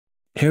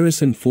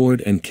Harrison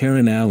Ford and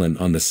Karen Allen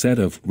on the set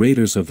of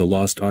Raiders of the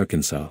Lost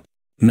Arkansas.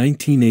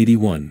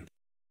 1981.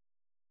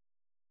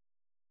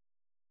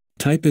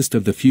 Typist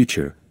of the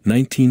Future,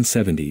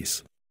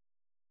 1970s.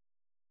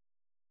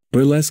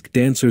 Burlesque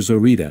dancer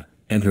Zorita,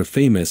 and her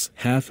famous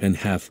half and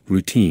half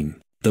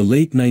routine, the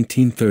late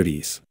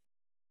 1930s.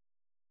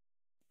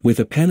 With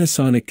a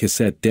Panasonic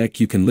cassette deck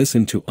you can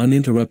listen to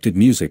uninterrupted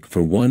music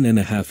for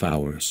 1.5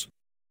 hours.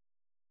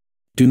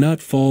 Do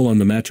Not Fall on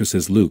the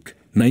Mattresses Luke,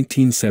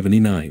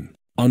 1979,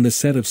 on the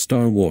set of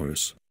Star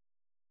Wars.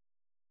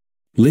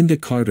 Linda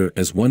Carter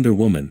as Wonder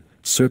Woman,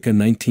 circa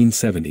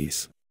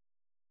 1970s.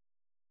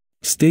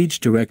 Stage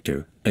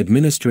director,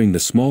 administering the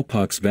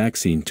smallpox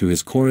vaccine to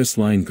his chorus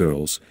line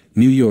girls,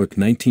 New York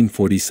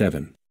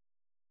 1947.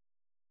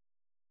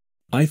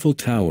 Eiffel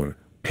Tower,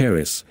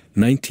 Paris,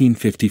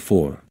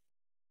 1954.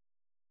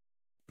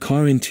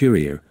 Car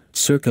interior,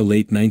 circa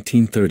late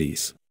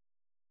 1930s.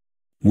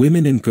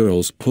 Women and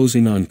girls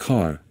posing on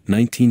car,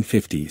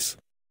 1950s.